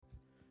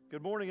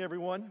Good morning,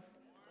 everyone.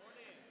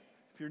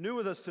 If you're new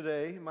with us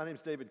today, my name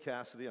is David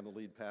Cassidy. I'm the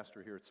lead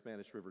pastor here at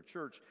Spanish River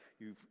Church.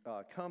 You've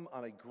come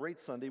on a great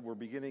Sunday. We're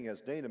beginning,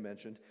 as Dana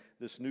mentioned,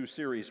 this new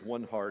series,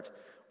 One Heart,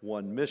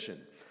 One Mission.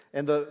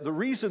 And the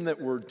reason that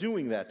we're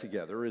doing that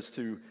together is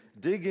to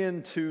dig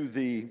into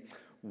the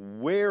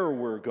where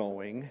we're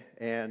going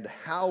and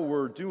how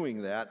we're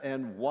doing that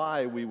and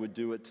why we would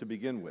do it to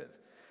begin with.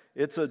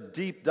 It's a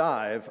deep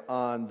dive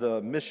on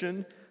the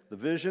mission, the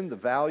vision, the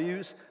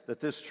values that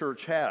this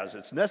church has.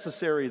 It's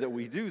necessary that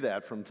we do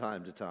that from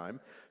time to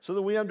time so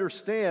that we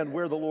understand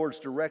where the Lord's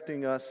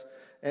directing us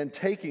and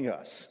taking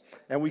us.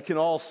 And we can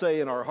all say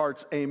in our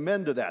hearts,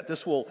 amen to that.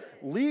 This will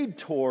lead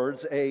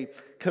towards a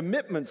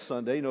commitment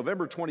Sunday,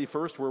 November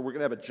 21st, where we're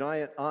going to have a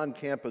giant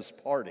on-campus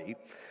party.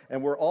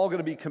 And we're all going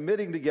to be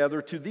committing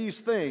together to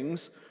these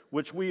things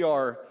which we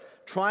are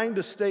trying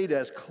to state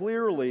as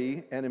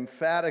clearly and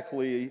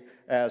emphatically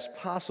as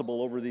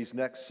possible over these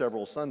next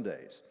several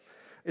Sundays.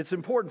 It's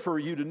important for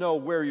you to know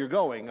where you're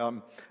going.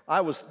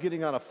 I was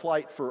getting on a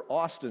flight for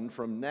Austin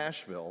from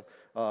Nashville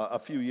a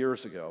few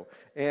years ago.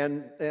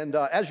 And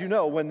as you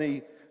know, when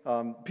the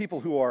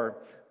people who are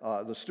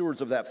the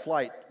stewards of that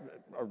flight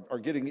are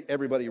getting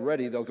everybody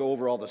ready, they'll go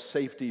over all the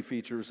safety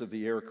features of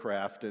the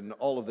aircraft and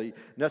all of the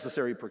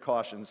necessary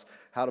precautions,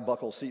 how to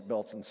buckle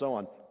seatbelts and so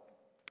on.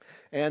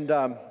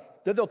 And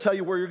then they'll tell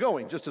you where you're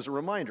going, just as a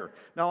reminder.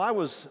 Now, I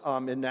was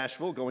in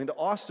Nashville going to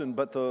Austin,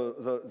 but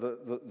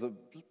the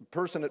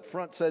person at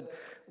front said,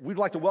 we'd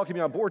like to welcome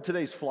you on board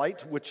today's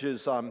flight, which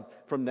is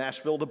from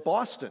Nashville to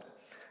Boston.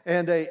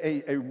 And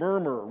a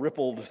murmur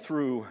rippled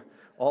through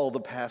all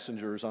the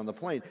passengers on the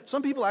plane.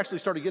 Some people actually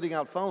started getting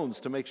out phones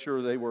to make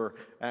sure they were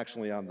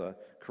actually on the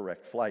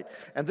correct flight.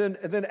 And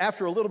then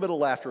after a little bit of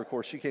laughter, of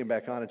course, she came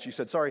back on and she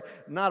said, sorry,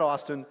 not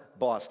Austin,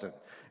 Boston.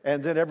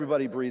 And then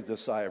everybody breathed a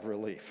sigh of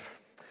relief.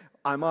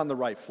 I'm on the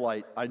right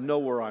flight. I know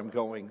where I'm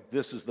going.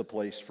 This is the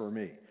place for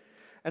me.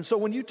 And so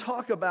when you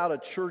talk about a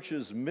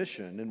church's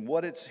mission and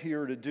what it's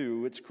here to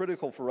do, it's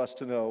critical for us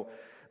to know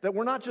that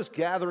we're not just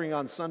gathering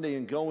on Sunday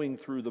and going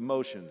through the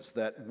motions,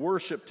 that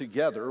worship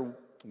together,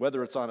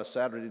 whether it's on a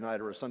Saturday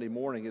night or a Sunday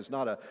morning, is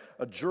not a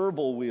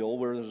gerbil wheel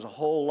where there's a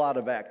whole lot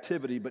of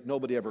activity but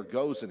nobody ever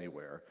goes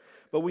anywhere.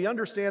 But we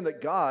understand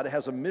that God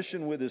has a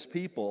mission with his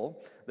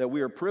people, that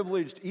we are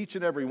privileged, each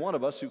and every one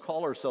of us who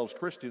call ourselves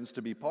Christians,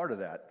 to be part of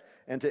that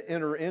and to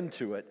enter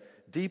into it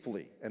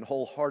deeply and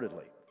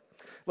wholeheartedly.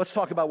 Let's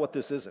talk about what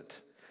this isn't.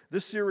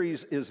 This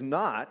series is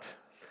not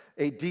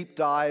a deep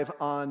dive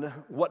on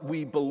what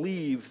we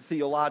believe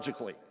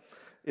theologically.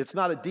 It's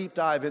not a deep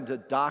dive into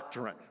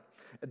doctrine.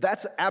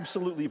 That's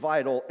absolutely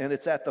vital, and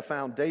it's at the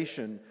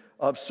foundation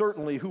of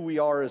certainly who we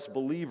are as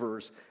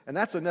believers, and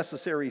that's a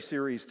necessary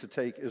series to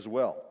take as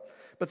well.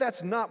 But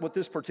that's not what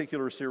this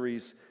particular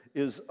series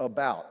is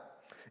about.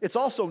 It's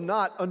also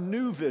not a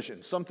new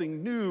vision,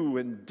 something new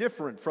and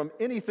different from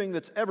anything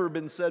that's ever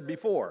been said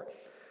before.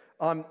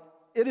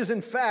 It is,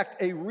 in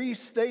fact, a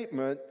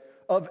restatement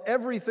of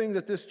everything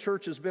that this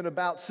church has been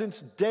about since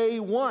day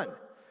one.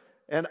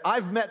 And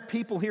I've met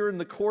people here in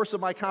the course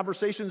of my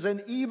conversations,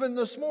 and even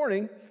this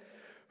morning,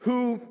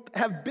 who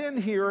have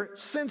been here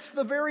since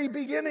the very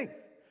beginning,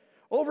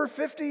 over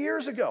 50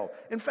 years ago.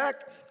 In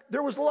fact,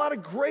 there was a lot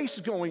of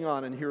grace going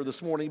on in here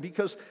this morning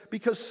because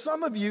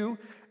some of you,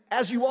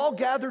 as you all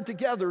gathered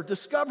together,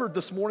 discovered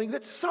this morning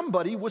that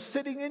somebody was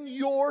sitting in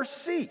your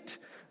seat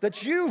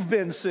that you've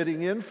been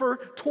sitting in for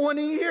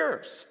 20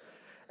 years.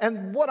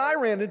 And what I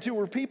ran into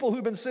were people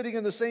who've been sitting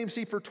in the same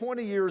seat for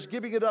 20 years,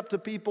 giving it up to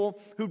people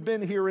who've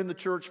been here in the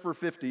church for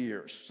 50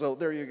 years. So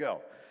there you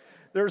go.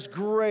 There's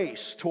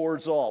grace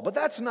towards all. But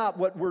that's not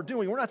what we're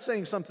doing. We're not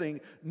saying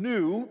something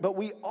new, but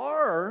we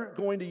are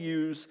going to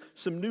use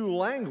some new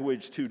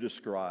language to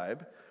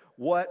describe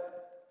what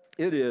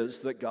it is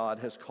that God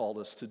has called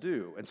us to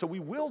do. And so we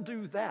will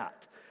do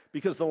that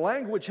because the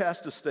language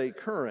has to stay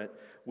current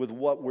with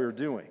what we're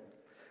doing.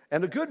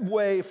 And a good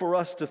way for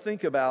us to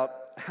think about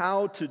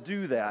how to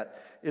do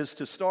that is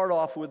to start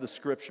off with the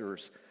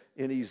scriptures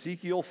in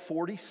Ezekiel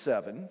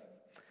 47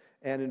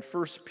 and in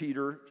 1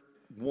 Peter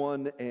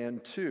 1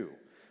 and 2.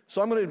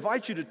 So I'm going to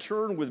invite you to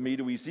turn with me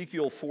to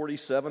Ezekiel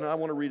 47. I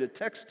want to read a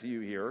text to you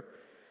here,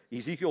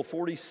 Ezekiel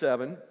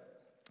 47.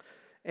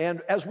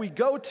 And as we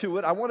go to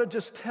it, I want to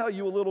just tell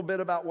you a little bit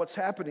about what's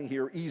happening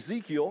here.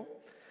 Ezekiel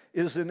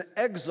is an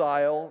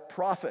exile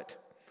prophet.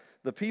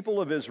 The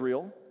people of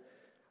Israel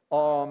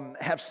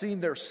have seen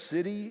their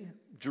city,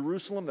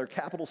 Jerusalem, their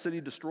capital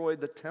city,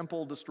 destroyed, the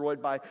temple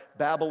destroyed by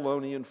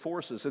Babylonian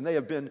forces, and they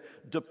have been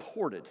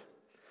deported.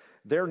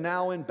 They're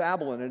now in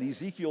Babylon, and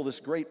Ezekiel, this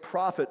great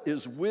prophet,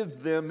 is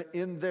with them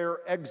in their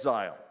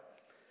exile.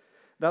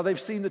 Now, they've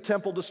seen the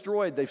temple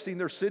destroyed. They've seen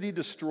their city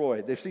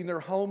destroyed. They've seen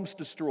their homes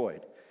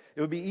destroyed.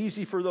 It would be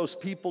easy for those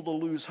people to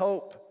lose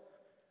hope.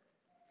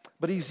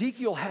 But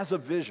Ezekiel has a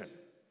vision.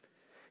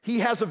 He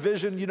has a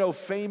vision,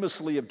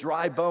 famously of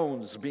dry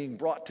bones being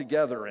brought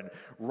together and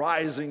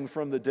rising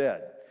from the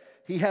dead.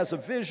 He has a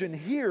vision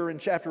here in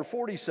chapter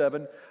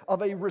 47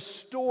 of a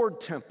restored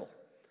temple,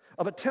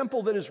 of a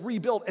temple that is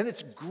rebuilt, and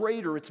it's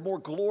greater, it's more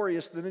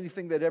glorious than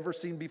anything they'd ever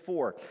seen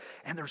before.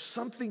 And there's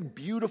something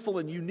beautiful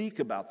and unique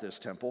about this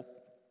temple.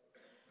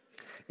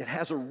 It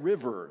has a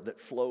river that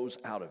flows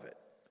out of it.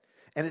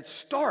 And it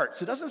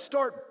doesn't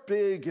start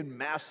big and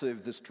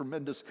massive, this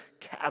tremendous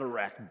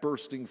cataract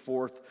bursting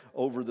forth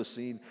over the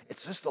scene.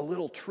 It's just a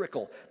little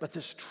trickle. But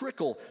this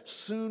trickle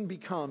soon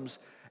becomes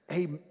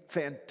a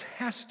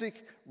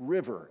fantastic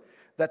river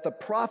that the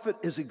prophet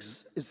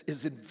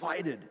is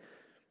invited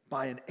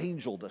by an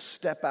angel to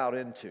step out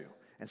into.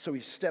 And so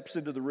he steps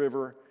into the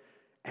river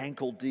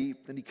ankle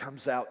deep, then he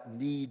comes out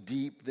knee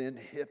deep, then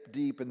hip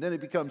deep, and then it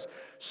becomes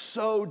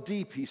so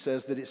deep, he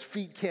says, that his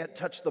feet can't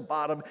touch the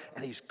bottom,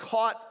 and he's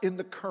caught in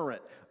the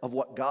current of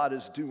what God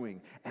is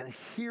doing. And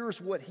here's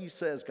what he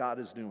says God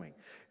is doing.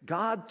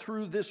 God,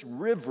 through this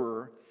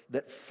river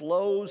that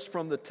flows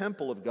from the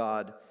temple of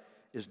God,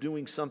 is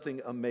doing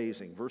something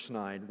amazing. Verse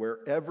 9,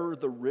 wherever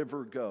the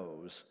river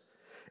goes,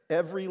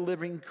 every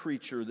living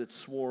creature that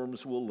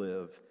swarms will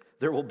live.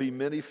 There will be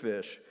many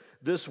fish.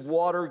 This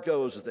water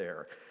goes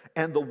there.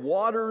 And the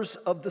waters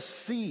of the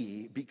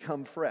sea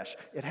become fresh.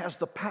 It has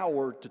the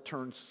power to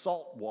turn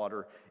salt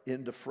water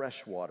into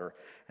fresh water.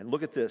 And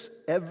look at this.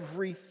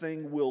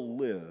 Everything will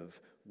live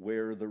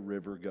where the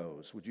river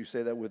goes. Would you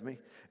say that with me?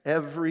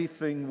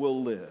 Everything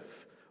will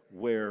live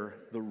where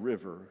the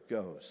river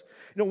goes.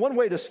 You know, one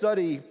way to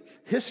study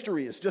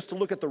history is just to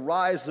look at the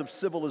rise of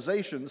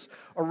civilizations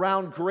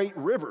around great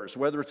rivers,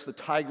 whether it's the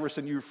Tigris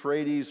and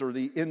Euphrates or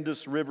the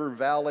Indus River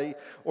Valley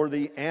or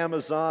the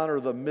Amazon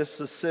or the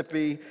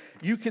Mississippi.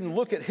 You can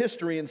look at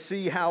history and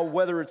see how,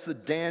 whether it's the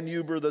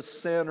Danube or the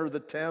Seine or the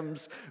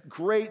Thames,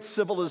 great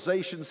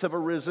civilizations have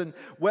arisen,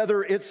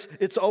 whether it's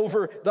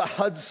over the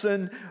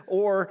Hudson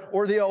or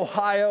the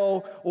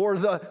Ohio or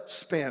the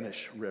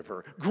Spanish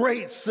River.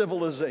 Great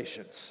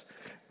civilizations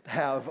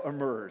have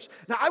emerged.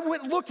 Now, I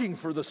went looking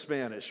for the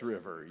Spanish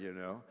River, you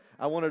know.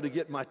 I wanted to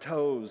get my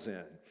toes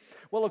in.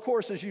 Well, of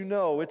course, as you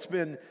know, it's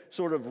been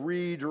sort of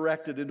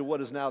redirected into what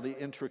is now the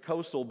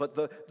intracoastal, but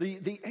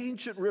the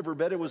ancient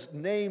riverbed, it was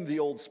named the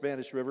Old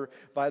Spanish River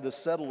by the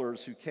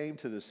settlers who came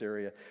to this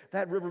area.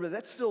 That riverbed,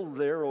 that's still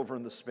there over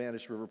in the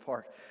Spanish River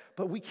Park.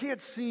 But we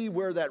can't see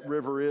where that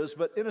river is,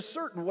 but in a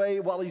certain way,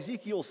 while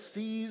Ezekiel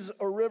sees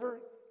a river,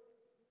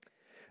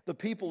 the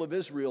people of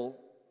Israel,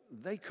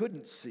 they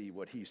couldn't see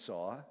what he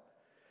saw.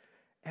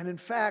 And in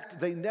fact,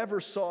 they never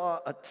saw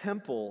a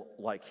temple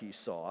like he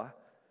saw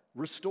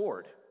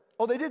restored.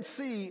 Oh, they did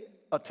see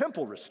a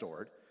temple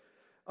restored.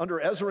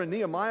 Under Ezra and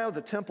Nehemiah,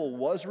 the temple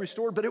was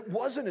restored, but it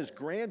wasn't as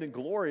grand and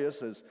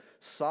glorious as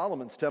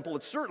Solomon's temple.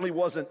 It certainly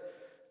wasn't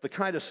the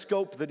kind of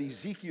scope that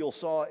Ezekiel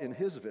saw in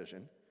his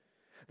vision.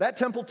 That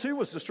temple too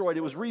was destroyed.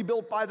 It was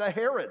rebuilt by the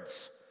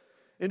Herods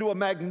into a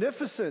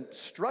magnificent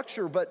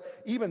structure,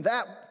 but even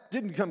that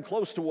didn't come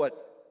close to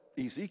what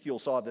Ezekiel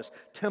saw, this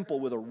temple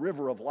with a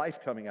river of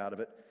life coming out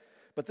of it.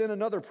 But then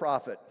another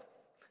prophet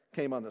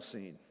came on the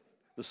scene,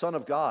 the Son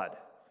of God,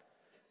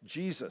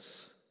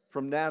 Jesus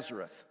from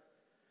Nazareth.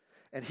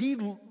 And he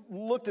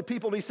looked at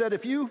people and he said,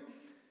 if you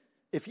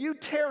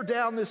tear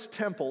down this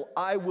temple,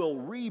 I will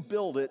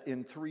rebuild it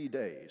in 3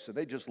 days. And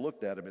they just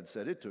looked at him and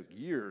said, it took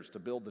years to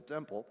build the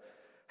temple.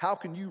 How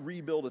can you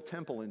rebuild a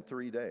temple in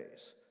 3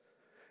 days?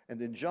 And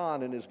then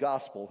John in his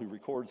gospel, who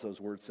records those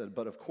words, said,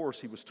 but of course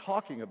he was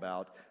talking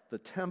about the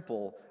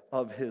temple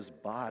of his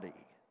body.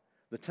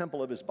 The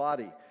temple of his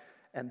body.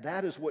 And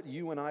that is what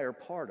you and I are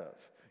part of.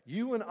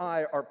 You and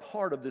I are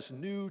part of this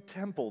new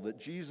temple that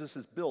Jesus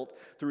has built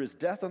through his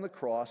death on the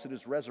cross and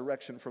his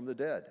resurrection from the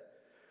dead.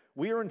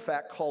 We are in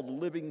fact called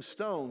living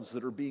stones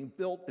that are being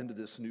built into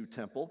this new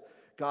temple.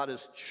 God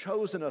has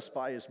chosen us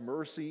by his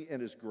mercy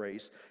and his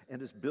grace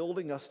and is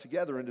building us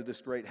together into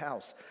this great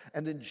house.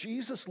 And then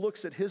Jesus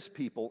looks at his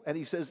people and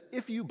he says,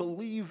 if you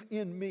believe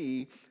in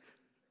me,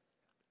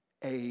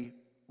 a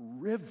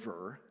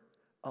river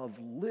of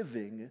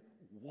living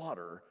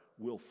water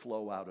will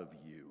flow out of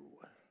you.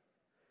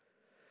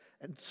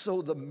 And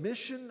so the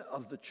mission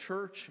of the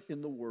church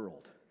in the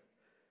world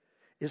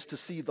is to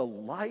see the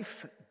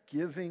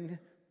life-giving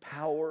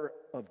power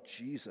of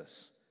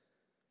Jesus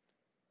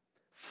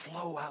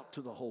flow out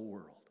to the whole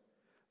world.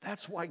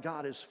 That's why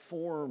God has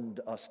formed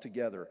us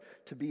together,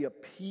 to be a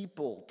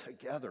people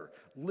together,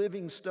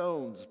 living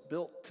stones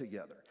built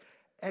together,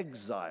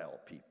 exile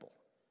people.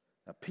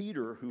 Now,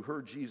 Peter, who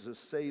heard Jesus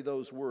say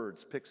those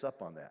words, picks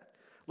up on that.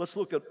 Let's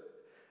look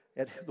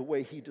at the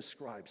way he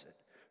describes it.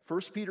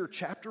 1 Peter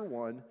chapter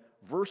 1,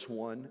 verse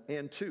 1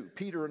 and 2.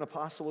 Peter, an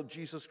apostle of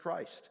Jesus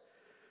Christ,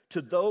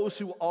 to those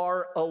who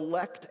are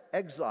elect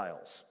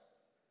exiles,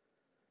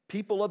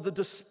 people of the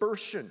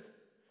dispersion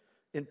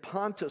in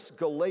Pontus,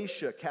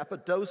 Galatia,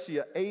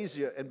 Cappadocia,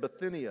 Asia, and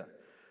Bithynia,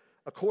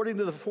 according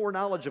to the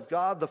foreknowledge of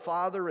God the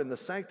Father and the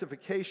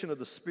sanctification of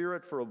the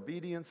Spirit for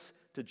obedience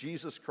to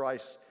Jesus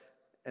Christ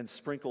and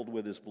sprinkled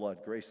with his blood.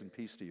 Grace and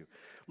peace to you.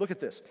 Look at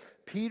this.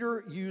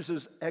 Peter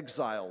uses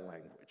exile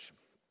language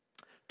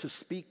to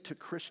speak to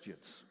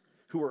Christians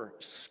who are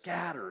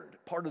scattered,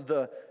 part of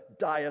the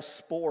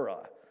diaspora,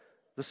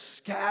 the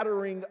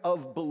scattering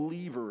of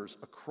believers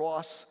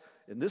across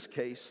in this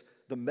case,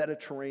 the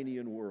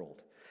Mediterranean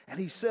world. And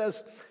he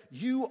says,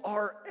 you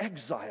are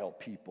exile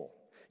people.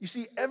 You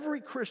see,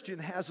 every Christian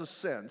has a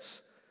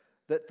sense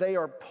that they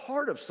are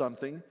part of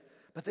something,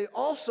 but they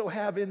also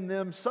have in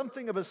them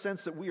something of a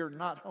sense that we are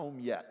not home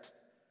yet.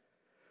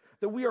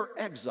 That we are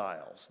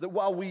exiles, that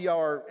while we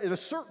are in a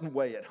certain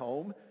way at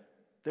home,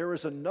 there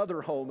is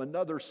another home,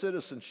 another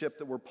citizenship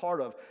that we're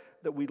part of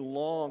that we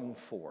long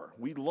for.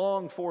 We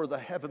long for the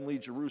heavenly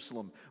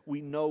Jerusalem.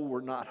 We know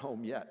we're not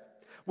home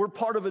yet. We're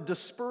part of a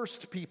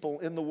dispersed people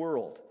in the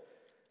world.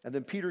 And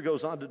then Peter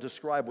goes on to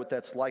describe what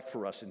that's like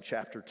for us in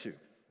chapter 2.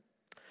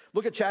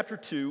 Look at chapter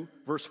 2,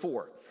 verse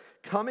 4.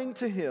 Coming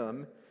to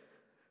him,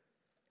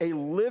 a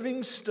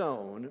living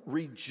stone,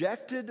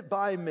 rejected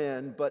by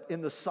men, but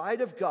in the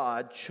sight of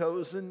God,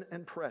 chosen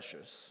and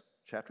precious.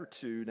 Chapter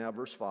 2, now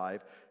verse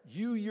 5.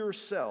 You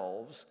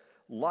yourselves,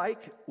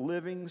 like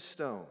living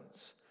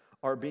stones,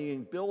 are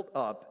being built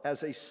up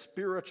as a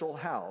spiritual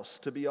house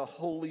to be a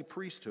holy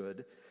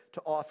priesthood,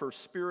 to offer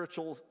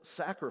spiritual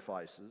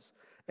sacrifices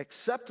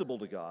acceptable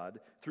to God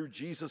through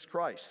Jesus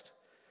Christ.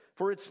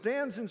 For it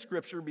stands in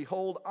Scripture,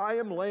 behold, I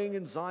am laying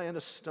in Zion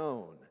a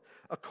stone,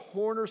 a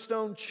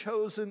cornerstone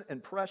chosen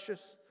and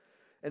precious,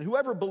 and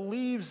whoever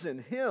believes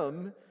in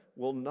him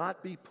will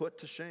not be put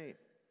to shame.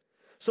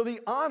 So the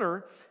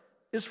honor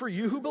is for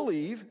you who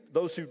believe.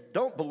 Those who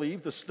don't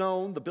believe, the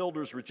stone the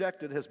builders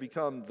rejected has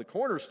become the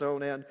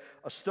cornerstone and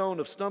a stone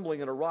of stumbling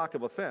and a rock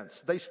of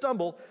offense. They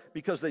stumble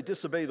because they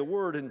disobey the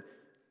word, and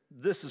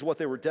this is what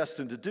they were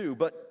destined to do.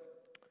 But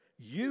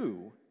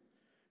you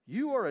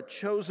are a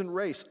chosen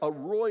race, a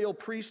royal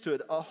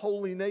priesthood, a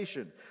holy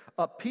nation,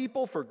 a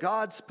people for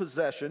God's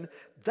possession,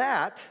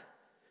 that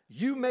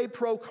you may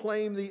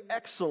proclaim the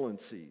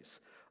excellencies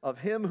of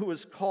him who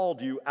has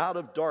called you out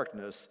of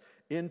darkness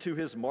into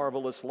his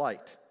marvelous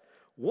light.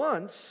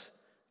 Once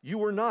you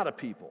were not a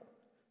people,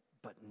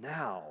 but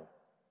now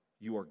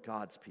you are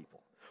God's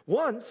people.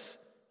 Once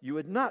you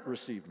had not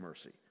received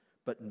mercy,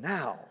 but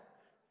now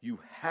you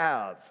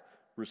have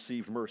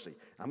received mercy.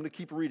 I'm going to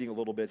keep reading a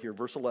little bit here.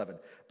 Verse 11.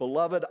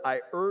 Beloved,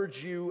 I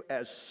urge you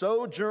as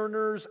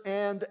sojourners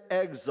and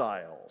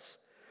exiles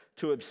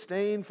to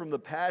abstain from the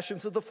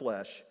passions of the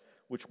flesh,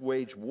 which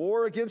wage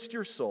war against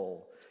your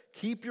soul.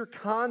 Keep your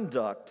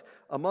conduct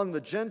among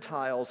the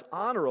Gentiles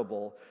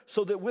honorable,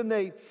 so that when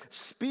they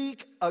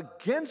speak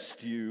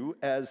against you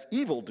as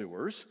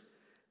evildoers,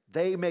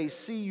 they may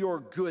see your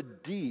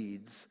good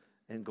deeds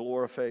and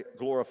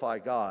glorify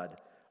God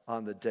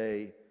on the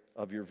day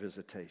of your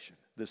visitation.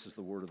 This is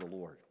the word of the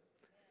Lord.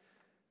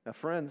 Now,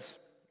 friends,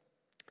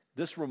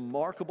 this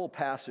remarkable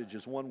passage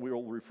is one we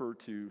will refer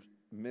to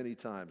many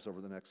times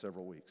over the next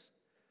several weeks.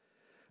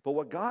 But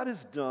what God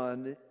has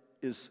done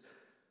is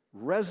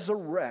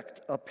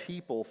resurrect a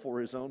people for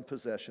his own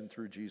possession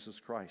through Jesus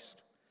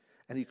Christ.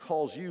 And he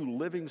calls you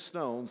living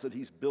stones that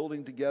he's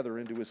building together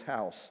into his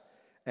house.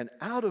 And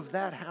out of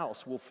that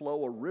house will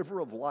flow a river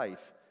of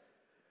life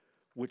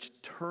which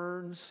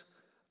turns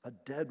a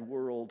dead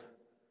world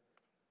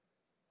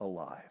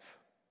alive.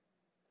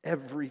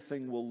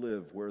 Everything will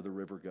live where the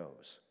river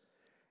goes.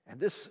 And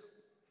this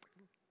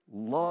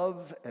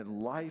love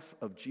and life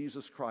of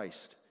Jesus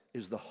Christ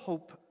is the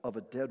hope of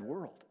a dead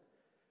world.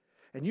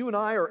 And you and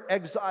I are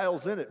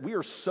exiles in it. We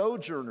are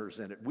sojourners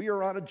in it. We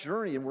are on a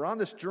journey, and we're on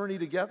this journey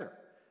together.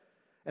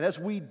 And as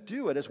we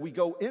do it, as we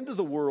go into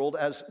the world,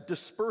 as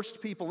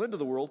dispersed people into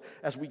the world,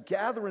 as we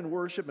gather in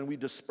worship and we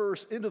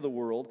disperse into the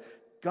world,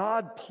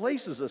 God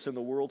places us in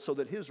the world so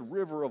that his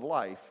river of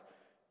life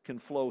can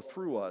flow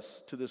through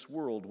us to this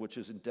world which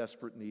is in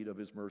desperate need of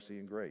his mercy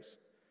and grace.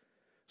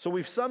 So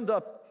we've summed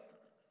up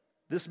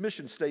this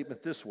mission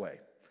statement this way.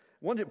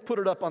 I wanted to put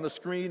it up on the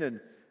screen, and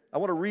I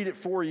want to read it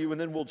for you, and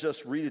then we'll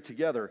just read it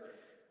together.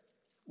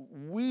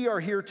 We are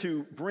here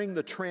to bring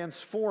the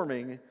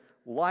transforming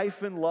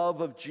life and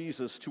love of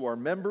Jesus to our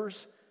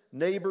members,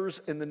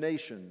 neighbors, and the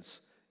nations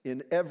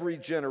in every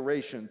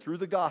generation through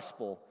the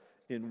gospel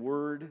in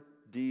word,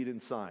 deed,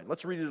 and sign.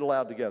 Let's read it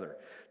aloud together.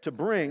 To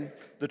bring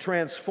the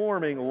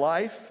transforming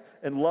life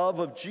and love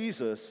of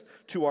Jesus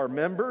to our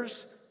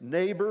members,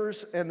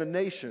 neighbors, and the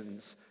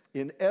nations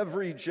in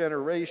every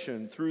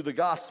generation through the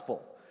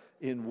gospel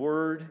in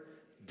word,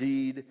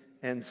 deed,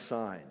 and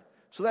sign.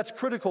 So that's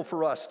critical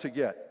for us to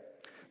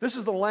get. This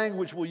is the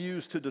language we'll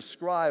use to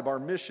describe our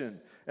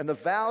mission and the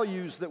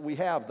values that we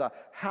have, the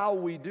how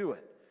we do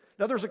it.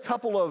 Now, there's a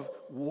couple of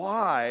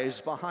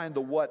whys behind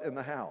the what and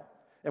the how,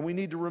 and we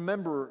need to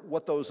remember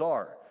what those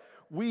are.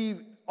 We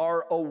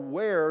are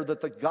aware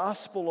that the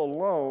gospel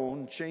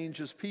alone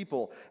changes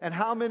people. And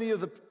how many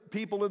of the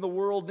people in the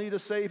world need a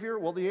Savior?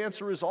 Well, the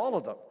answer is all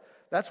of them.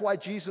 That's why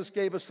Jesus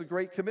gave us the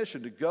Great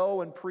Commission to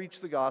go and preach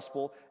the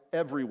gospel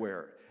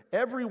everywhere.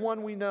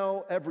 Everyone we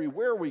know,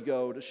 everywhere we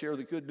go, to share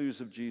the good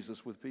news of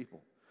Jesus with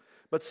people.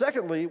 But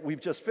secondly,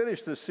 we've just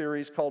finished this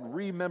series called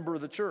Remember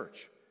the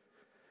Church.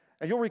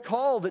 And you'll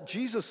recall that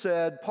Jesus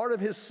said part of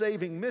his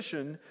saving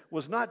mission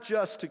was not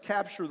just to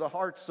capture the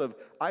hearts of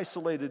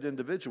isolated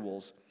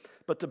individuals,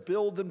 but to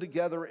build them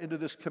together into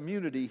this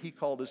community he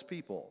called his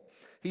people.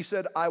 He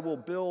said, I will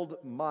build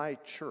my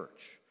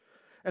church.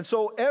 And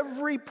so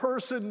every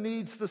person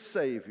needs the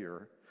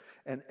Savior,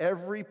 and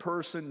every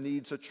person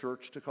needs a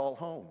church to call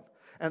home.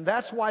 And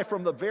that's why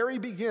from the very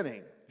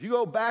beginning, if you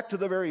go back to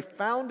the very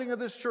founding of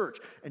this church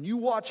and you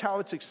watch how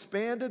it's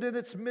expanded in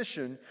its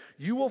mission,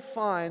 you will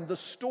find the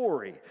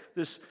story,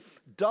 this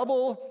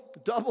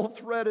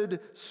double-threaded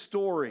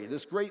story,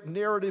 this great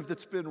narrative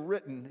that's been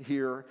written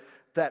here,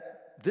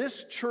 that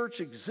this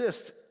church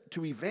exists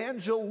to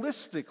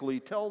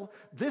evangelistically tell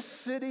this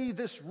city,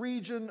 this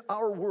region,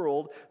 our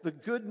world, the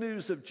good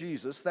news of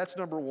Jesus. That's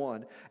number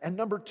one. And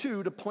number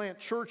two, to plant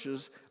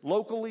churches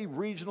locally,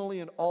 regionally,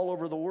 and all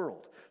over the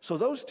world. So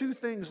those two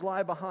things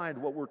lie behind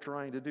what we're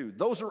trying to do.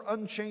 Those are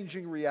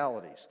unchanging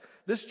realities.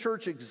 This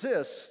church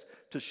exists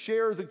to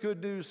share the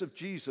good news of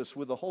Jesus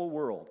with the whole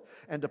world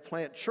and to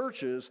plant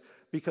churches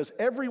because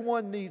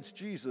everyone needs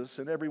Jesus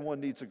and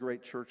everyone needs a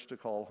great church to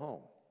call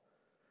home.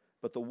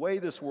 But the way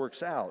this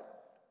works out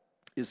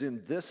is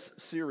in this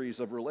series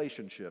of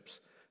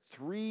relationships,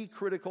 3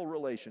 critical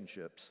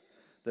relationships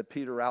that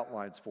Peter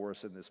outlines for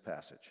us in this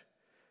passage.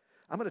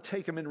 I'm going to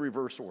take them in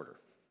reverse order.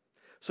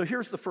 So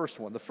here's the first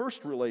one. The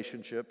first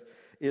relationship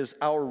is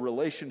our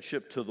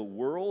relationship to the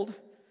world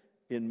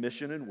in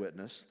mission and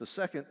witness. The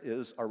second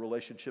is our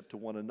relationship to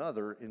one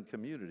another in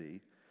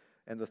community.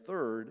 And the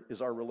third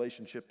is our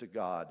relationship to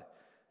God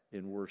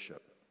in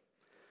worship.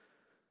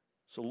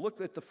 So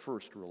look at the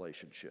first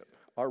relationship,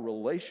 our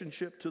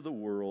relationship to the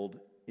world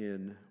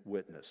in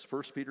witness.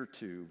 1 Peter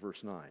 2,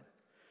 verse 9.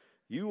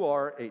 You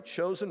are a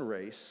chosen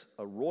race,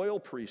 a royal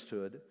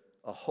priesthood,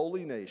 a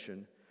holy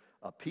nation,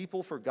 a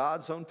people for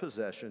God's own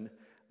possession,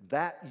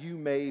 that you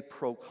may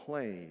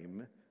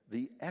proclaim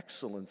the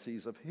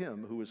excellencies of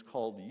him who has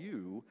called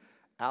you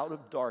out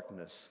of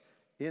darkness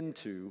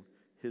into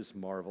his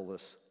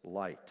marvelous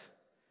light.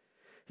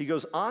 He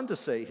goes on to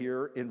say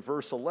here in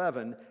verse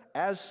 11,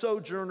 as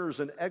sojourners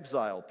and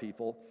exile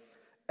people,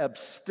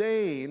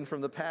 abstain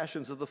from the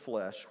passions of the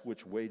flesh,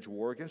 which wage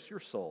war against your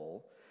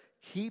soul.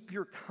 Keep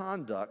your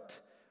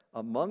conduct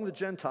among the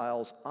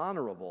Gentiles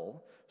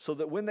honorable, so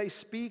that when they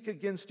speak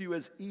against you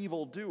as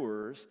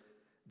evildoers,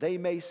 they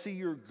may see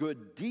your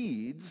good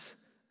deeds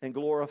and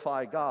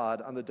glorify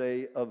God on the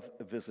day of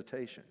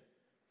visitation.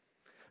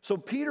 So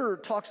Peter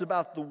talks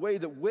about the way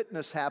that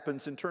witness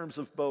happens in terms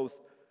of both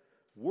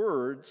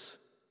words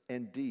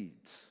and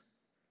deeds.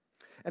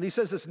 And he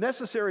says it's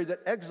necessary that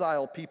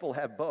exiled people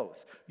have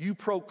both. You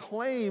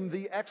proclaim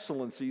the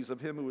excellencies of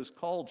him who has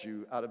called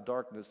you out of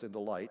darkness into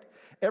light.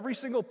 Every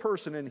single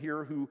person in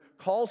here who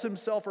calls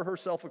himself or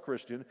herself a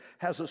Christian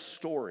has a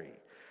story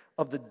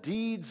of the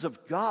deeds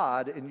of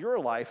God in your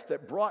life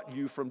that brought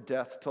you from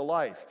death to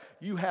life.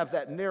 You have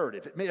that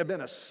narrative. It may have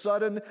been a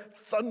sudden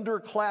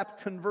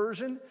thunderclap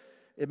conversion.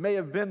 It may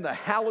have been the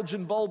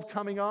halogen bulb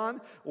coming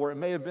on, or it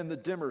may have been the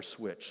dimmer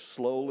switch,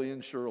 slowly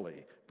and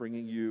surely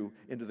bringing you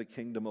into the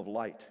kingdom of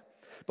light.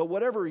 But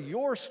whatever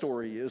your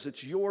story is,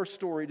 it's your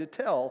story to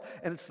tell,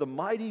 and it's the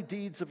mighty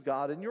deeds of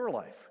God in your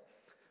life.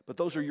 But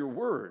those are your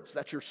words,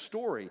 that's your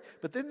story.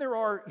 But then there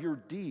are your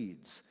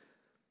deeds.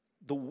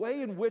 The way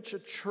in which a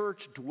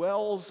church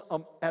dwells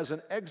as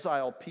an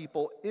exile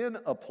people in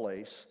a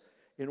place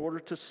in order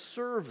to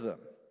serve them.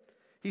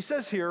 He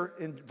says here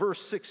in verse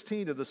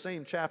 16 of the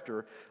same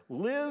chapter,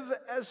 live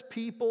as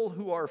people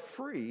who are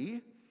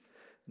free,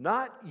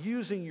 not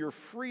using your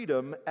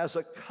freedom as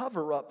a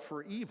cover-up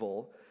for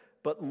evil,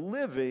 but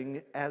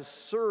living as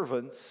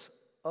servants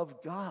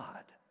of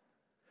God.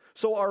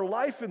 So our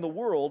life in the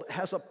world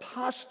has a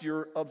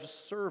posture of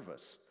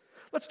service.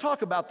 Let's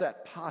talk about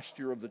that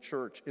posture of the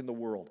church in the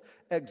world.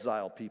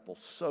 Exile people,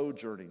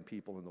 sojourning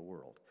people in the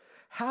world.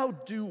 How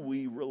do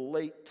we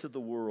relate to the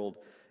world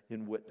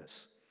in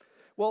witness?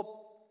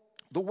 Well,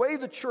 the way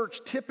the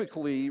church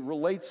typically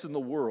relates in the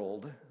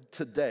world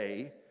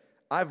today,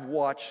 I've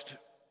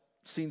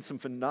seen some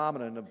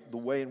phenomenon of the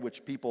way in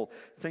which people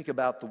think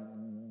about the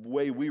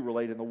way we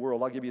relate in the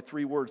world. I'll give you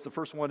 3 words. The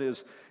first one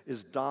is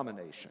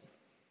domination.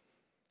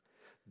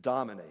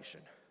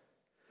 Domination.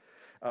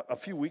 A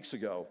few weeks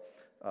ago,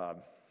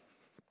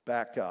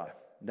 back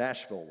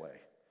Nashville way,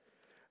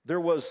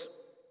 there was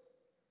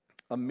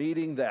a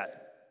meeting that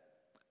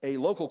a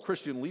local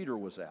Christian leader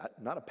was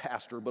at, not a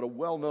pastor, but a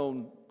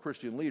well-known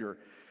Christian leader,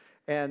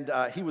 and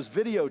he was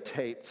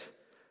videotaped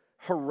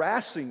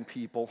harassing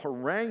people,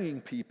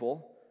 haranguing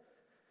people,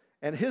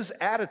 and his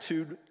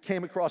attitude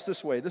came across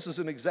this way. This is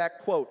an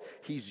exact quote.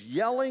 He's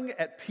yelling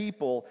at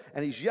people,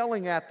 and he's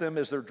yelling at them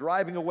as they're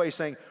driving away,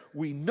 saying,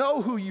 we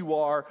know who you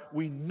are,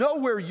 we know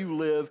where you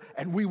live,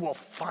 and we will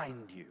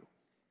find you.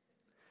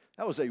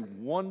 That was a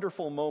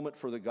wonderful moment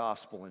for the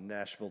gospel in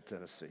Nashville,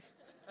 Tennessee.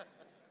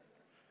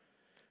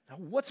 Now,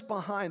 what's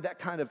behind that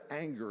kind of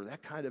anger,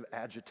 that kind of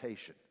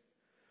agitation?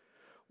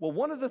 Well,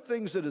 one of the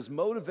things that has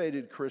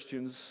motivated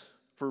Christians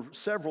for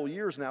several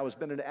years now has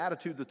been an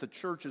attitude that the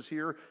church is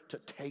here to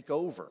take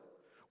over.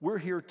 We're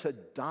here to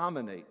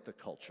dominate the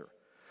culture.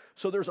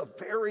 So there's a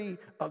very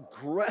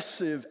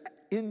aggressive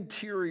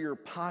interior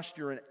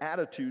posture and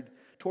attitude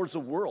towards the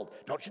world.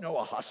 Don't you know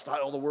how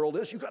hostile the world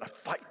is? You got to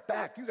fight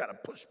back. You got to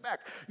push back.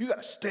 You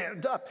got to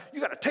stand up.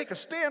 You got to take a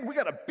stand. We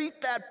got to beat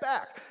that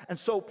back. And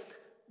so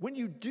when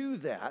you do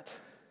that,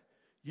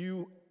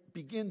 you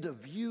begin to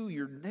view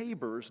your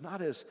neighbors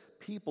not as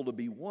people to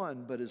be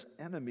won, but as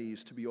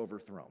enemies to be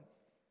overthrown.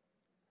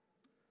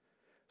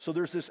 So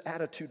there's this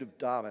attitude of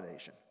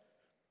domination.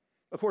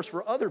 Of course,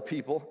 for other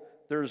people,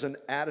 there's an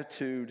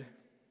attitude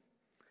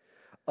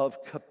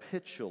of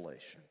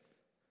capitulation.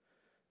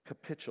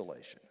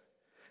 Capitulation.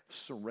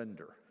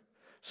 Surrender.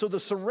 So the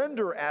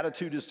surrender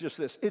attitude is just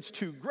this. It's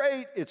too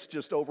great. It's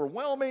just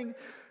overwhelming.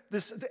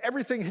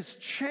 Everything has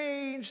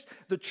changed.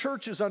 The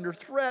church is under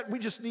threat. We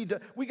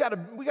got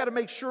to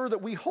make sure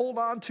that we hold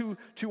on to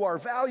our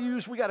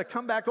values. We got to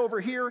come back over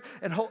here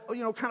and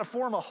kind of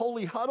form a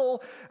holy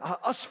huddle.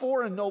 Us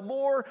four and no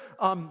more.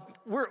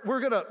 We're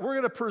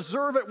gonna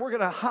preserve it. We're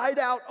gonna hide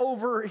out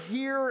over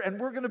here, and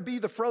we're gonna be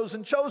the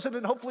frozen chosen.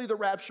 And hopefully the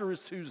rapture is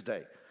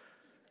Tuesday.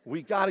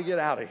 We got to get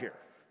out of here.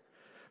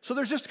 So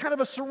there's just kind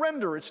of a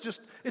surrender. It's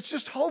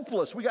just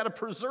hopeless. We got to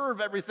preserve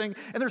everything.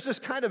 And there's this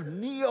kind of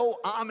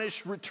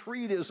neo-Amish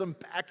retreatism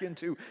back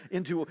into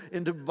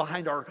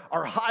behind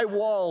our high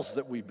walls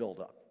that we build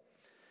up.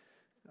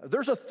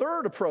 There's a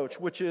third approach,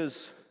 which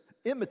is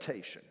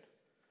imitation.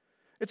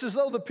 It's as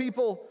though the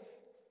people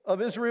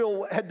of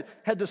Israel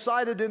had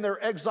decided in their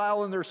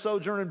exile and their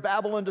sojourn in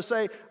Babylon to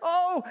say,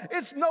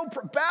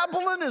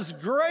 Babylon is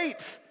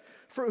great.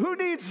 For who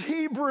needs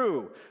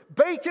Hebrew?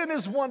 Bacon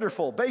is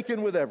wonderful.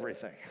 Bacon with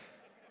everything.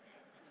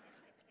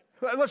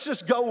 Let's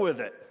just go with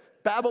it.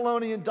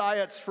 Babylonian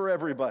diets for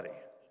everybody.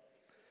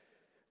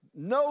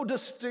 No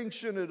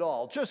distinction at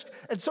all.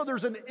 And so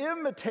there's an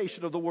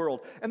imitation of the world.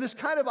 And this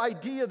kind of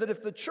idea that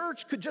if the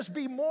church could just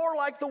be more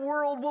like the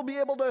world, we'll be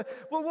able to,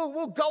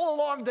 we'll go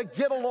along to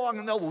get along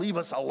and they'll leave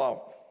us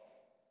alone.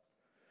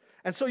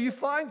 And so you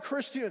find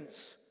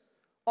Christians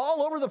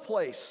all over the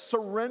place,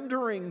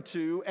 surrendering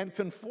to and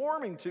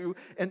conforming to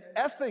an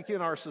ethic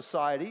in our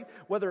society,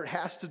 whether it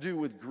has to do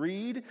with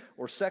greed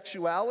or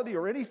sexuality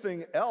or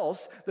anything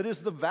else that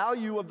is the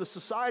value of the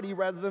society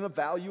rather than a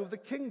value of the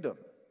kingdom.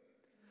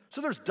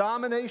 So there's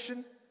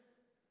domination,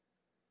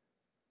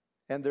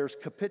 and there's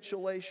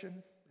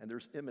capitulation, and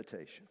there's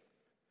imitation.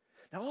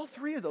 Now, all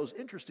three of those,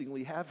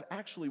 interestingly, have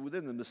actually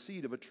within them the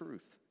seed of a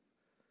truth.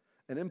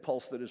 An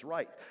impulse that is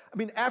right. I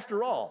mean,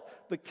 after all,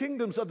 the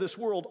kingdoms of this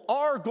world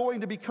are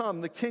going to become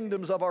the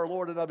kingdoms of our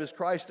Lord and of his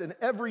Christ, and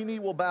every knee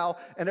will bow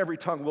and every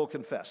tongue will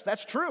confess.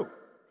 That's true.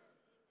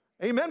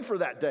 Amen for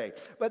that day.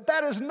 But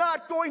that is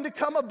not going to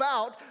come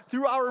about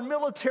through our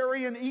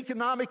military and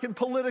economic and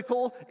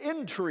political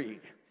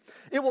intrigue.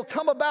 It will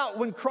come about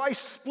when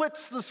Christ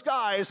splits the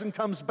skies and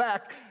comes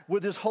back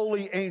with his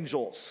holy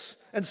angels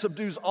and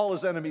subdues all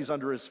his enemies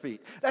under his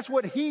feet. That's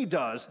what he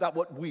does, not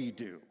what we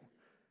do.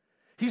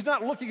 He's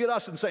not looking at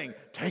us and saying,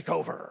 take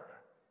over.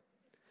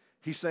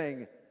 He's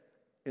saying,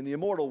 in the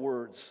immortal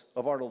words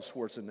of Arnold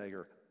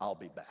Schwarzenegger, I'll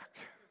be back.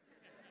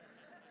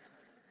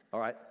 All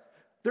right?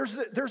 There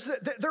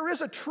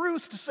is a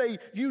truth to say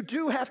you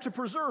do have to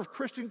preserve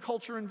Christian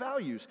culture and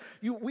values.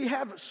 We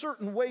have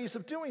certain ways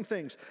of doing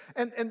things.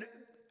 And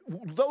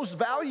those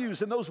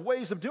values and those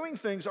ways of doing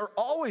things are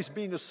always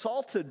being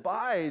assaulted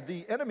by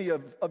the enemy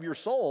of your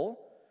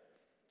soul.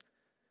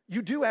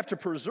 You do have to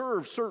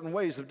preserve certain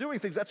ways of doing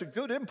things. That's a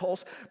good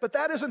impulse, but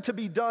that isn't to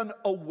be done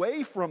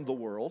away from the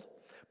world.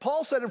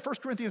 Paul said in 1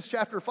 Corinthians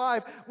chapter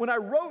 5, when I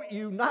wrote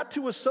you not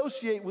to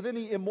associate with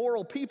any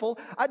immoral people,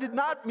 I did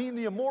not mean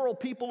the immoral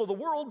people of the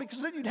world,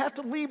 because then you'd have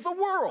to leave the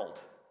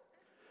world.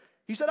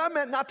 He said, I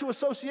meant not to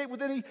associate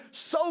with any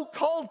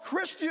so-called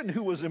Christian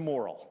who was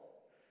immoral.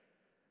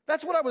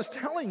 That's what I was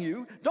telling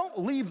you. Don't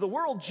leave the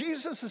world.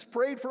 Jesus has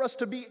prayed for us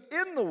to be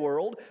in the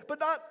world,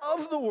 but not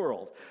of the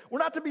world. We're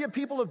not to be a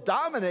people of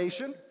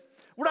domination.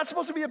 We're not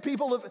supposed to be a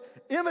people of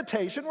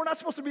imitation. We're not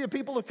supposed to be a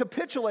people of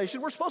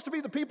capitulation. We're supposed to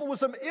be the people with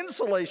some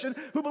insulation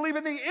who believe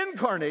in the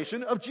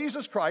incarnation of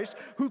Jesus Christ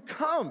who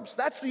comes.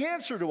 That's the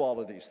answer to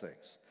all of these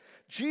things.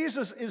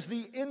 Jesus is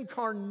the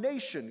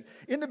incarnation.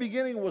 In the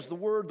beginning was the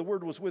Word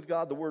was with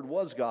God, the Word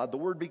was God, the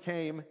Word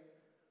became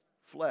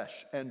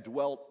flesh and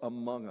dwelt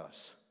among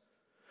us.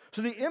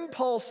 So the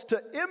impulse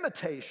to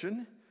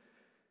imitation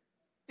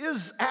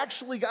is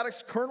actually got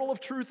its kernel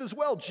of truth as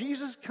well.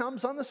 Jesus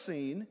comes on the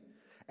scene,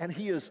 and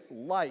he is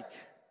like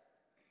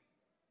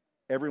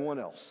everyone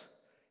else.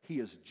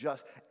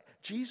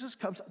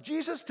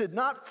 Jesus did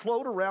not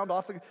float around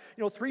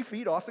 3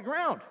 feet off the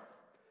ground.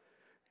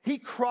 He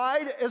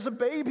cried as a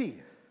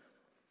baby.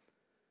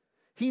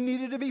 He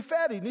needed to be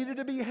fed. He needed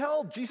to be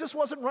held. Jesus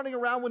wasn't running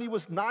around when he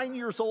was 9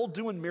 years old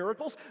doing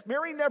miracles.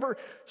 Mary never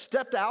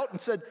stepped out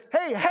and said,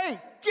 hey,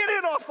 get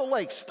in off the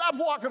lake. Stop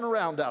walking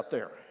around out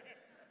there.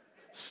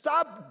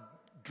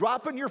 Stop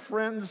dropping your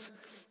friends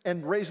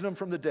and raising them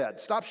from the dead.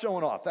 Stop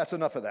showing off. That's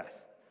enough of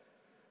that.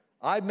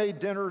 I made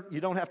dinner.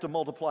 You don't have to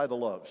multiply the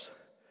loaves.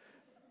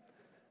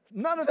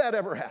 None of that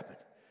ever happened.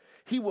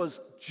 He was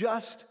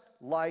just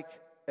like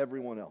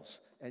everyone else.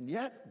 And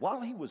yet,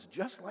 while he was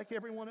just like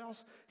everyone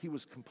else, he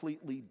was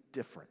completely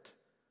different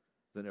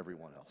than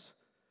everyone else.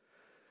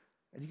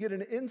 And you get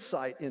an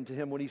insight into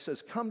him when he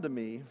says, "Come to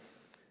me,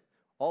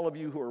 all of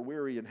you who are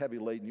weary and heavy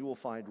laden, you will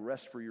find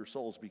rest for your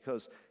souls,"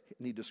 because,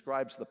 and he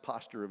describes the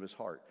posture of his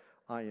heart.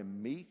 "I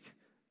am meek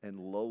and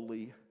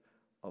lowly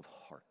of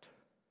heart."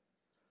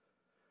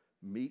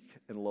 Meek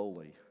and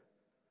lowly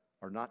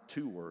are not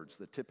two words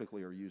that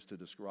typically are used to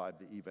describe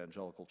the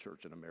evangelical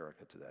church in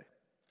America today.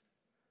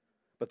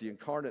 But the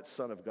incarnate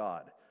Son of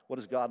God, what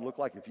does God look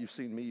like? If you've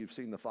seen me, you've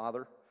seen the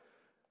Father.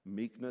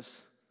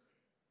 Meekness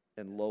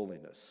and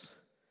lowliness.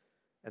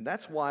 And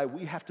that's why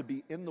we have to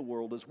be in the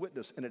world as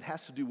witness, and it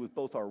has to do with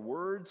both our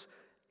words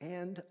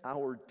and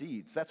our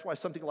deeds. That's why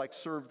something like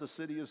Serve the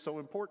City is so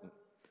important.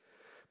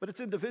 But it's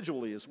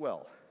individually as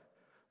well.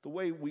 The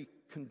way we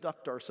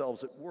conduct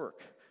ourselves at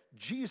work.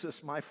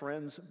 Jesus, my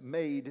friends,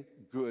 made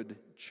good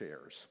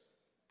chairs.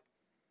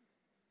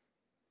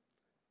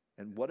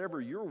 And whatever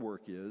your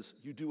work is,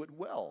 you do it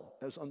well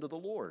as unto the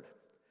Lord.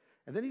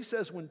 And then he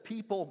says, when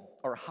people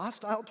are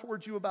hostile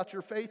towards you about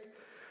your faith,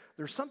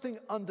 there's something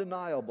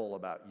undeniable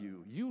about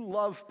you. You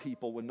love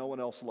people when no one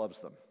else loves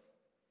them.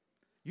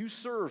 You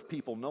serve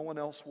people no one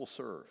else will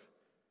serve.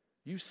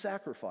 You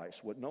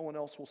sacrifice what no one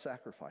else will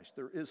sacrifice.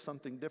 There is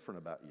something different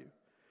about you.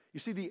 You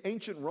see, the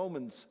ancient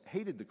Romans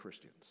hated the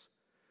Christians,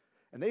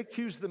 and they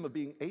accused them of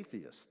being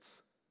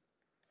atheists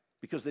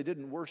because they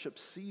didn't worship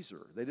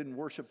Caesar. They didn't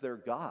worship their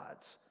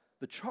gods.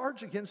 The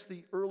charge against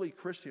the early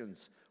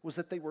Christians was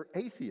that they were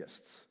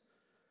atheists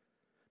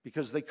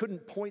because they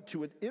couldn't point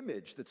to an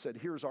image that said,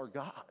 "Here's our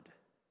God."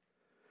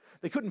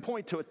 They couldn't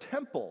point to a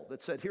temple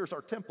that said, "Here's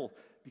our temple,"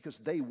 because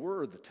they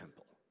were the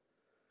temple.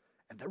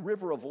 And the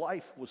river of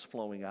life was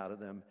flowing out of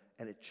them,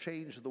 and it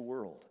changed the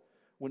world.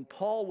 When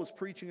Paul was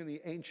preaching in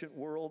the ancient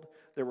world,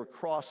 there were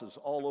crosses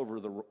all over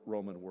the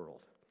Roman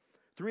world.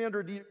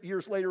 300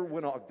 years later,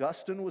 when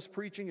Augustine was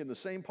preaching in the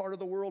same part of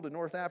the world, in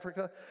North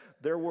Africa,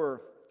 there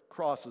were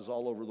crosses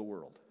all over the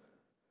world.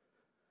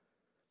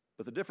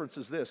 But the difference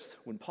is this: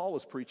 when Paul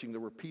was preaching,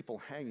 there were people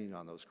hanging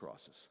on those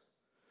crosses.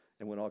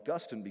 And when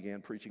Augustine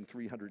began preaching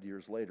 300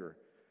 years later,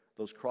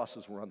 those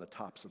crosses were on the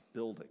tops of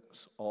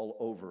buildings all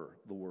over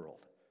the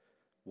world.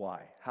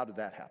 Why? How did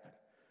that happen?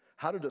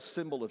 How did a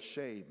symbol of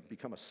shame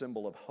become a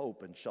symbol of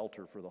hope and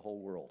shelter for the whole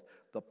world?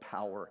 The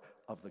power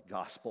of the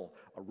gospel,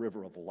 a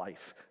river of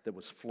life that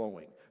was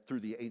flowing through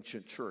the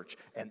ancient church,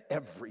 and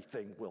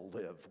everything will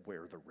live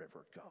where the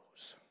river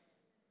goes.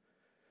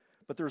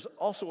 But there's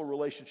also a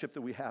relationship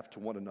that we have to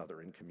one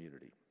another in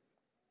community.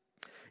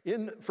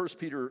 In 1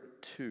 Peter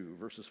 2,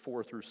 verses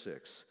 4 through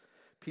 6,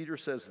 Peter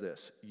says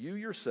this: "You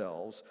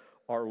yourselves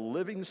are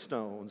living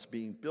stones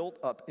being built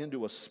up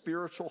into a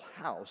spiritual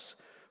house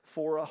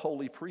for a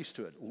holy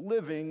priesthood."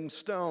 Living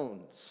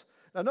stones.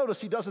 Now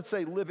notice he doesn't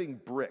say living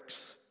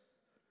bricks.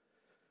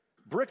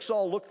 Bricks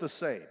all look the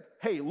same.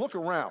 Hey, look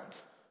around.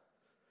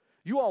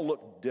 You all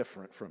look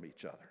different from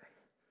each other.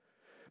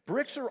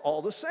 Bricks are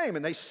all the same,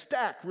 and they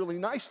stack really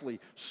nicely.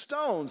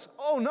 Stones,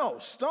 oh no,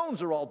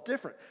 stones are all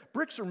different.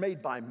 Bricks are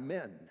made by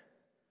men,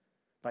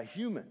 by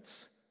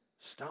humans.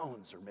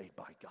 Stones are made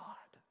by God.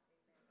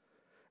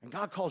 And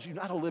God calls you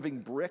not a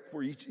living brick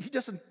where he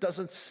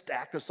doesn't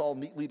stack us all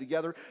neatly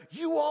together.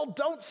 You all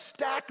don't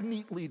stack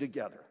neatly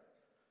together.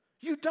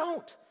 You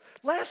don't.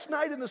 Last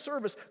night in the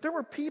service, there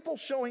were people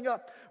showing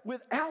up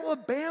with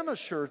Alabama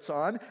shirts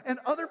on and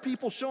other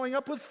people showing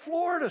up with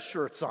Florida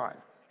shirts on.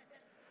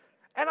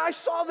 And I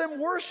saw them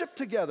worship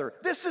together.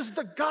 This is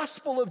the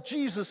gospel of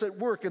Jesus at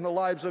work in the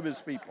lives of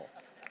his people.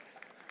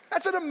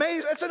 That's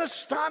an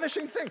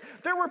astonishing thing.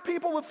 There were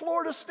people with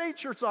Florida State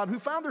shirts on who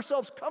found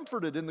themselves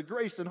comforted in the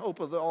grace and hope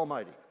of the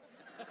Almighty.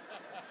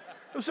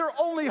 It was their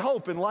only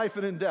hope in life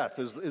and in death.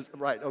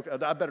 Right, okay,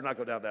 I better not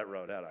go down that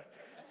road, had I?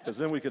 Because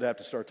then we could have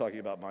to start talking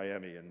about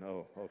Miami and,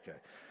 oh, okay.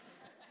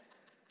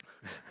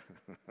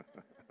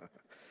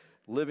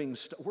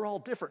 We're all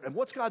different. And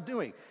what's God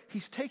doing?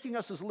 He's taking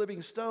us as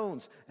living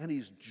stones and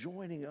he's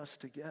joining us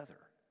together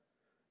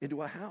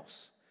into a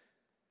house.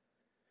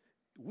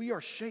 We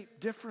are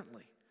shaped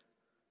differently.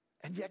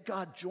 And yet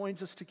God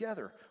joins us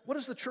together. What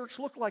does the church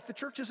look like? The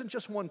church isn't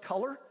just one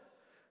color.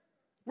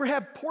 We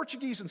have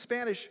Portuguese and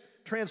Spanish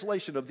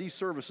translation of these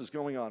services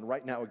going on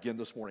right now again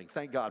this morning.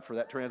 Thank God for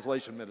that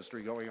translation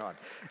ministry going on.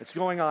 It's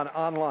going on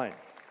online.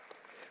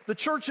 The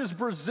church is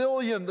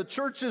Brazilian. The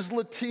church is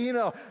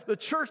Latino. The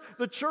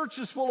church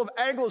is full of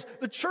Anglos.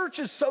 The church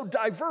is so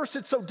diverse.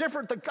 It's so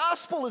different. The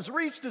gospel is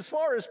reached as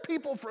far as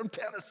people from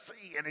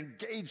Tennessee and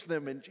engage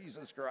them in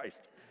Jesus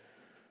Christ.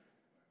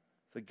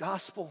 The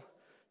gospel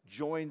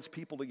joins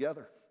people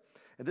together.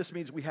 And this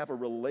means we have a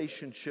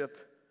relationship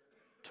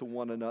to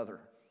one another.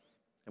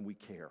 And we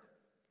care.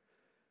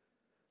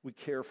 We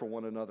care for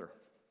one another.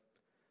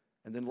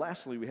 And then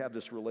lastly, we have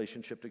this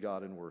relationship to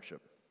God in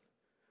worship.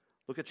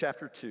 Look at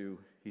chapter 2.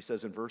 He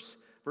says in verse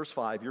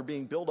 5, "You're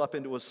being built up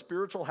into a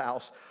spiritual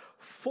house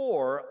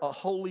for a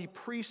holy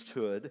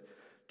priesthood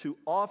to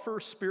offer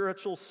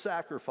spiritual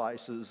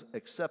sacrifices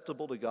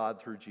acceptable to God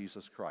through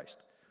Jesus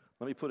Christ."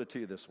 Let me put it to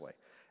you this way.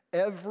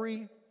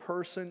 Every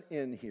person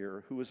in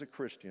here who is a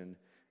Christian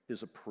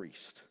is a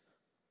priest.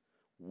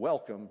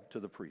 Welcome to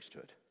the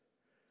priesthood.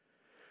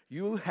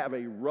 You have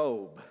a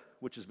robe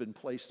which has been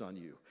placed on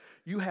you.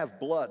 You have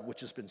blood which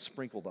has been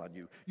sprinkled on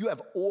you. You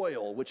have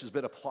oil which has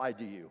been applied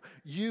to you.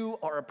 You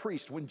are a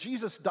priest. When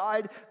Jesus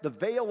died, the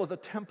veil of the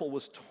temple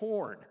was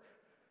torn.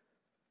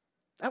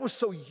 That was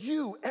so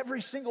you,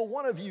 every single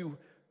one of you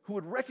who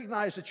would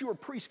recognize that you are a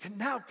priest, can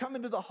now come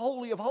into the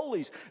Holy of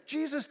Holies.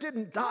 Jesus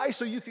didn't die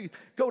so you could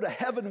go to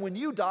heaven when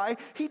you die.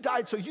 He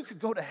died so you could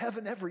go to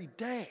heaven every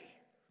day.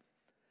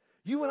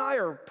 You and I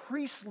are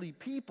priestly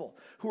people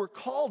who are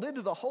called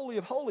into the Holy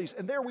of Holies,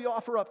 and there we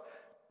offer up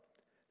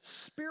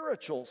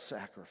spiritual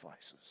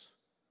sacrifices.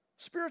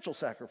 Spiritual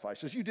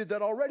sacrifices. You did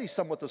that already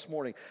somewhat this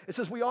morning. It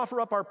says we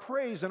offer up our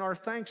praise and our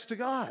thanks to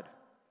God.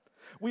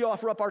 We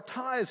offer up our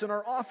tithes and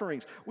our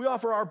offerings. We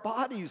offer our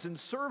bodies in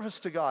service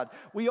to God.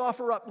 We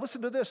offer up,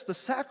 listen to this, the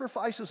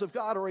sacrifices of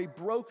God are a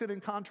broken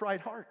and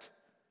contrite heart.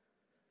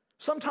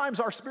 Sometimes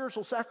our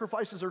spiritual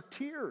sacrifices are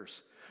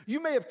tears. You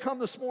may have come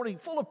this morning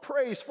full of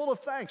praise, full of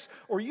thanks,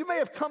 or you may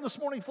have come this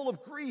morning full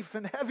of grief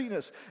and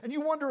heaviness, and you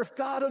wonder if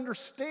God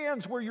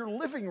understands where you're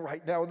living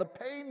right now and the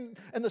pain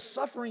and the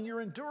suffering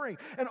you're enduring.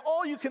 And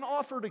all you can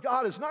offer to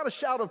God is not a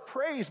shout of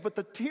praise, but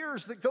the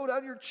tears that go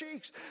down your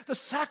cheeks. The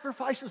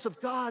sacrifices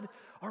of God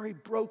are a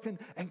broken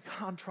and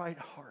contrite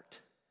heart.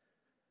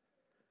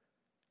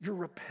 Your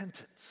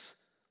repentance,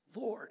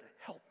 Lord,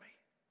 help me.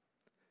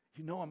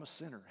 You know I'm a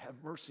sinner. Have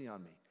mercy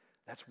on me.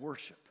 That's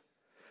worship.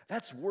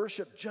 That's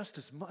worship just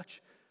as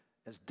much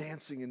as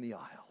dancing in the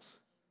aisles.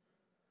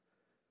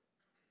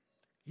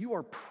 You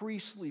are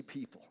priestly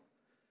people.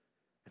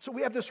 And so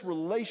we have this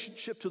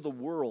relationship to the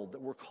world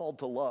that we're called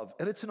to love,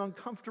 and it's an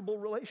uncomfortable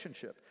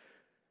relationship.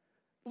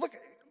 Look,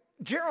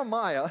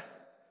 Jeremiah,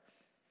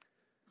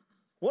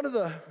 one of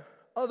the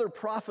other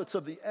prophets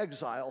of the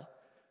exile,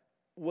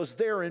 was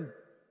there in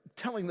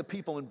telling the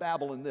people in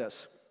Babylon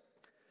this.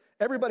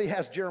 Everybody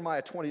has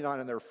Jeremiah 29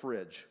 in their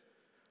fridge.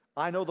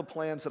 I know the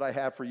plans that I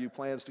have for you,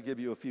 plans to give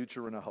you a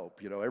future and a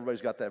hope. You know,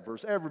 everybody's got that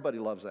verse. Everybody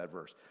loves that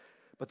verse.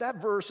 But that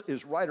verse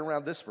is right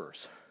around this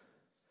verse.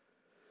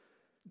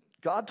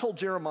 God told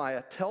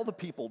Jeremiah, tell the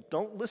people,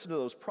 don't listen to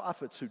those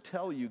prophets who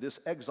tell you this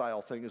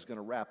exile thing is going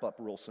to wrap up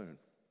real soon.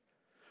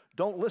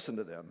 Don't listen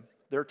to them.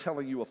 They're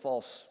telling you a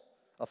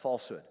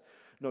falsehood.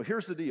 No,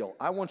 here's the deal.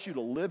 I want you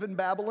to live in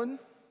Babylon.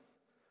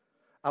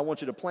 I want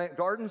you to plant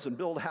gardens and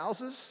build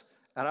houses.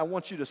 And I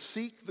want you to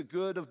seek the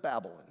good of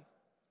Babylon.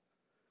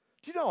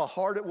 Do you know how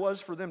hard it was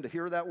for them to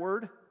hear that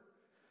word?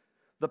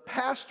 The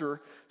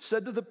pastor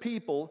said to the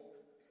people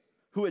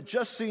who had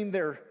just seen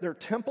their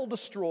temple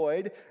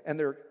destroyed and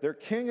their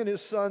king and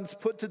his sons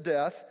put to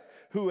death,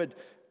 who had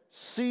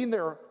seen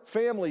their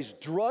families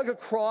drug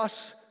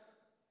across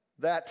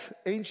that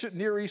ancient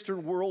Near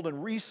Eastern world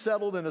and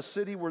resettled in a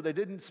city where they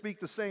didn't speak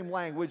the same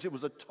language. It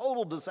was a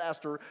total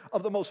disaster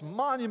of the most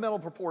monumental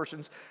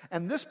proportions.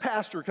 And this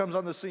pastor comes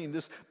on the scene,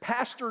 this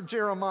pastor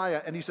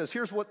Jeremiah, and he says,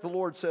 here's what the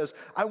Lord says,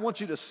 I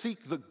want you to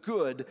seek the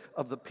good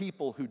of the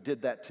people who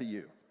did that to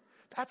you.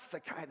 That's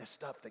the kind of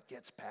stuff that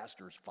gets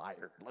pastors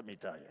fired, let me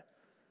tell you.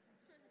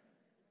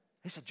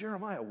 He said,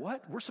 Jeremiah,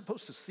 what? We're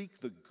supposed to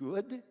seek the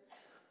good?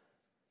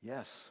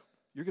 Yes,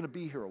 you're going to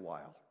be here a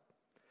while.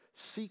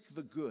 Seek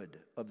the good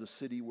of the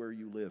city where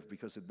you live,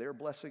 because in their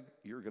blessing,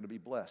 you're going to be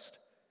blessed.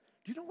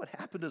 Do you know what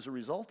happened as a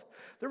result?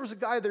 There was a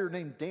guy there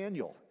named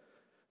Daniel.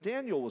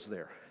 Daniel was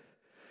there.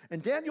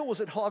 And Daniel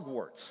was at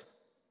Hogwarts.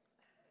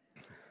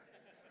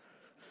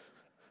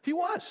 He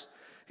was.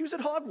 He was at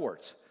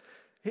Hogwarts.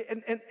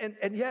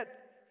 And yet,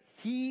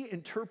 he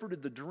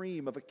interpreted the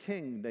dream of a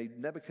king named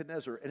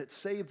Nebuchadnezzar, and it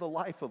saved the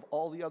life of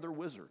all the other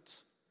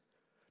wizards.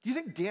 Do you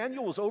think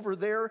Daniel was over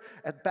there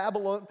at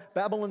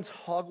Babylon's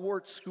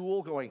Hogwarts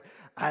school going,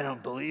 I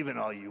don't believe in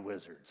all you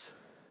wizards.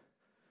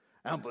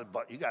 I don't believe,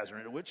 but you guys are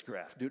into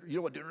witchcraft. You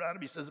know what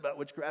Deuteronomy says about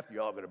witchcraft?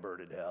 You're all going to burn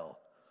in hell.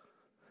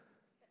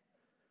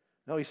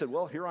 No, he said,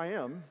 well, here I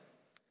am.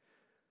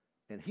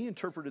 And he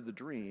interpreted the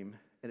dream,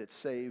 and it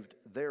saved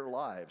their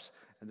lives.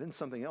 And then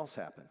something else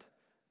happened.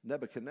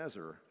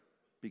 Nebuchadnezzar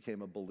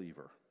became a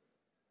believer.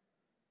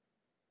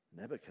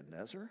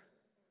 Nebuchadnezzar,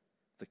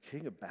 the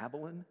king of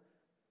Babylon,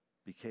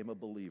 became a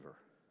believer.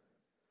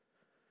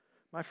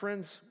 My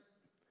friends,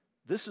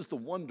 this is the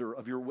wonder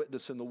of your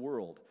witness in the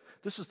world.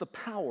 This is the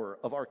power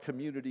of our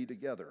community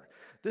together.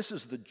 This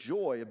is the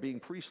joy of being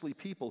priestly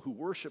people who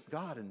worship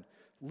God and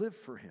live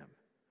for Him.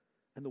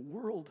 And the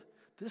world,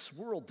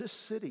 this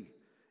city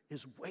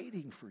is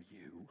waiting for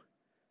you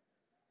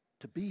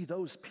to be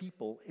those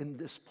people in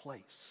this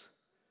place,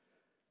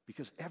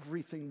 because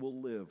everything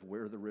will live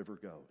where the river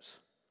goes.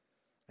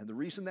 And the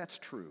reason that's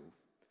true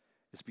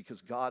is because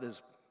God has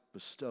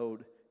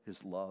bestowed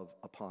His love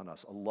upon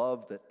us, a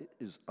love that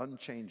is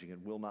unchanging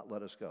and will not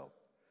let us go.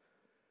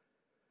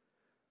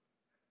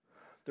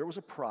 There was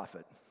a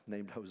prophet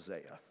named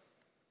Hosea.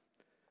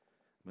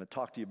 I'm going to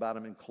talk to you about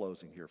him in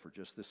closing here for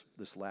just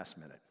this last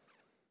minute.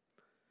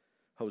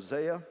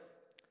 Hosea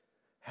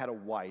had a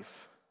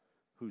wife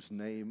whose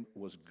name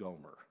was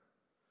Gomer.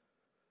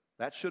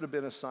 That should have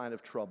been a sign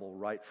of trouble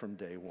right from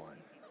day one.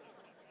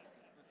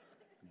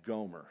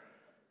 Gomer.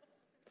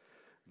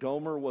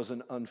 Gomer was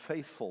an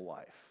unfaithful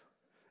wife.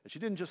 And she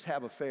didn't just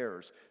have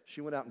affairs.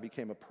 She went out and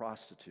became a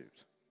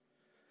prostitute.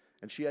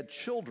 And she had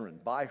children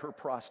by her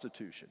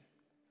prostitution.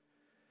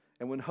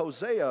 And when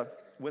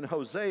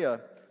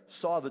Hosea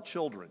saw the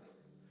children,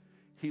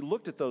 he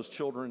looked at those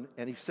children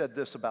and he said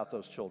this about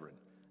those children: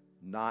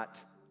 not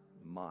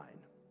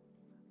mine,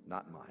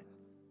 not mine.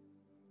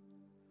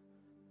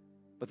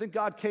 But then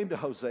God came to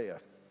Hosea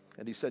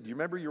and he said, "Do you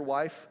remember your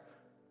wife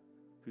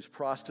who's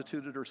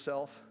prostituted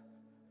herself?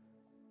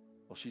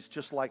 Well, she's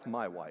just like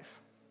my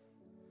wife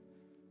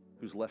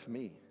who's left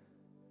me.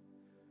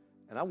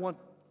 And I want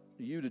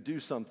you to do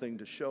something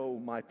to show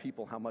my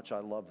people how much I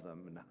love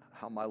them and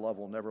how my love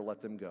will never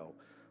let them go.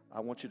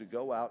 I want you to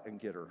go out and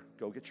get her.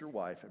 Go get your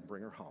wife and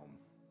bring her home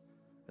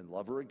and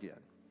love her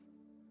again."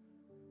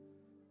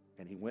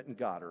 And he went and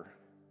got her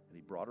and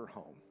he brought her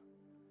home.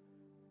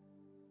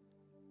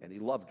 And he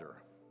loved her.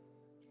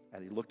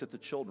 And he looked at the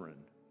children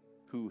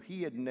who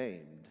he had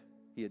named.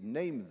 He had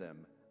named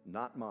them,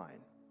 "Not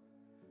mine."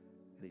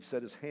 And he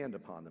set his hand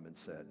upon them and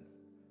said,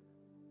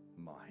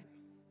 "Mine,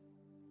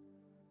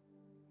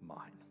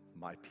 mine,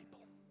 my people."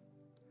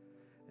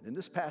 And in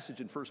this passage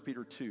in 1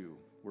 Peter 2,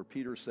 where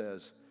Peter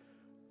says,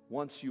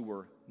 "Once you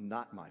were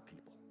not my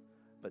people,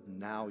 but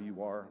now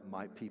you are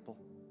my people,"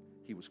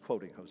 he was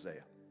quoting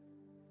Hosea.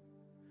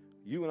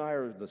 You and I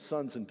are the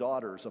sons and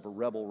daughters of a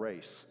rebel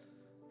race,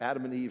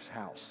 Adam and Eve's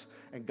house.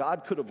 And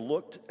God could have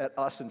looked at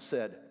us and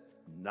said,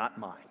 "Not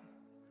mine,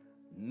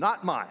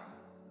 not mine."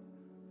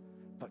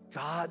 But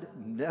God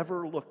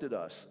never looked at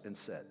us and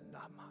said,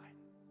 "Not mine."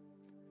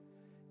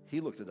 He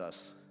looked at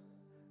us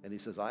and he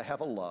says, "I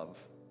have a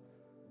love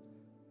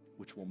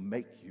which will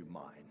make you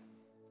mine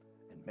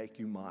and make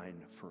you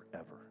mine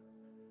forever."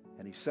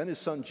 And he sent his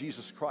son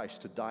Jesus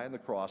Christ to die on the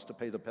cross to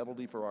pay the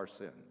penalty for our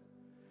sin.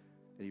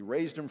 And he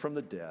raised him from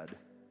the dead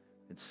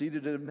and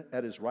seated him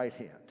at his right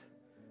hand.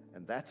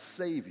 And that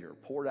Savior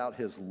poured out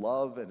his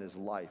love and his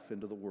life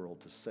into the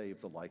world to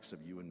save the likes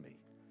of you and me.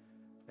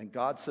 And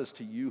God says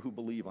to you who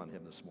believe on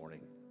him this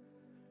morning,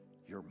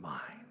 "You're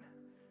mine.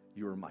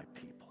 You're my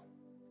people."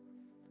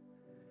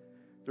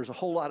 There's a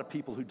whole lot of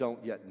people who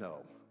don't yet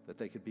know that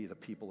they could be the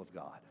people of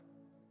God.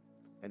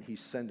 And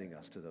he's sending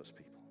us to those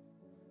people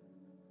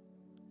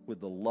with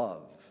the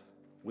love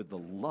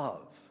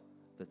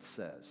that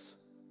says,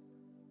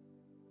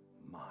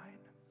 "Mine."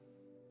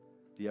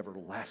 The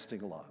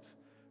everlasting love.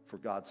 For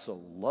God so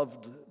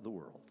loved the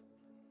world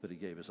that he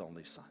gave his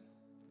only Son,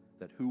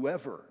 that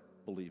whoever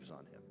believes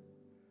on him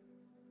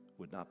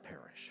would not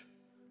perish,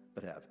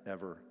 but have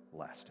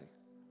everlasting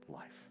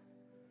life.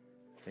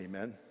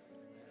 Amen.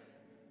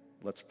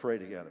 Let's pray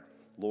together.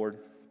 Lord,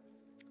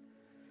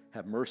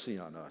 have mercy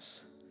on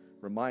us.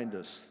 Remind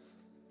us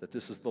that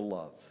this is the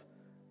love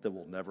that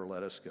will never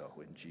let us go.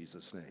 In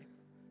Jesus' name,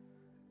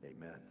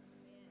 amen.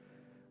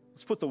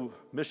 Let's put the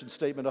mission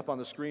statement up on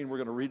the screen. We're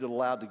going to read it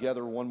aloud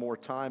together one more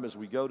time as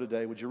we go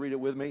today. Would you read it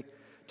with me?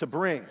 To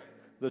bring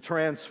the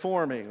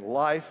transforming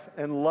life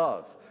and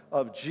love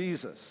of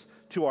Jesus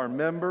to our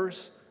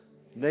members,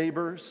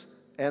 neighbors,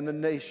 and the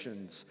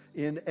nations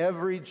in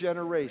every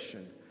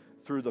generation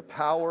through the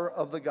power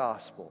of the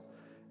gospel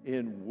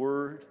in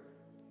word,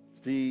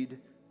 deed,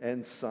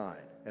 and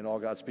sign. And all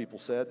God's people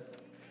said,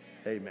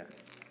 amen.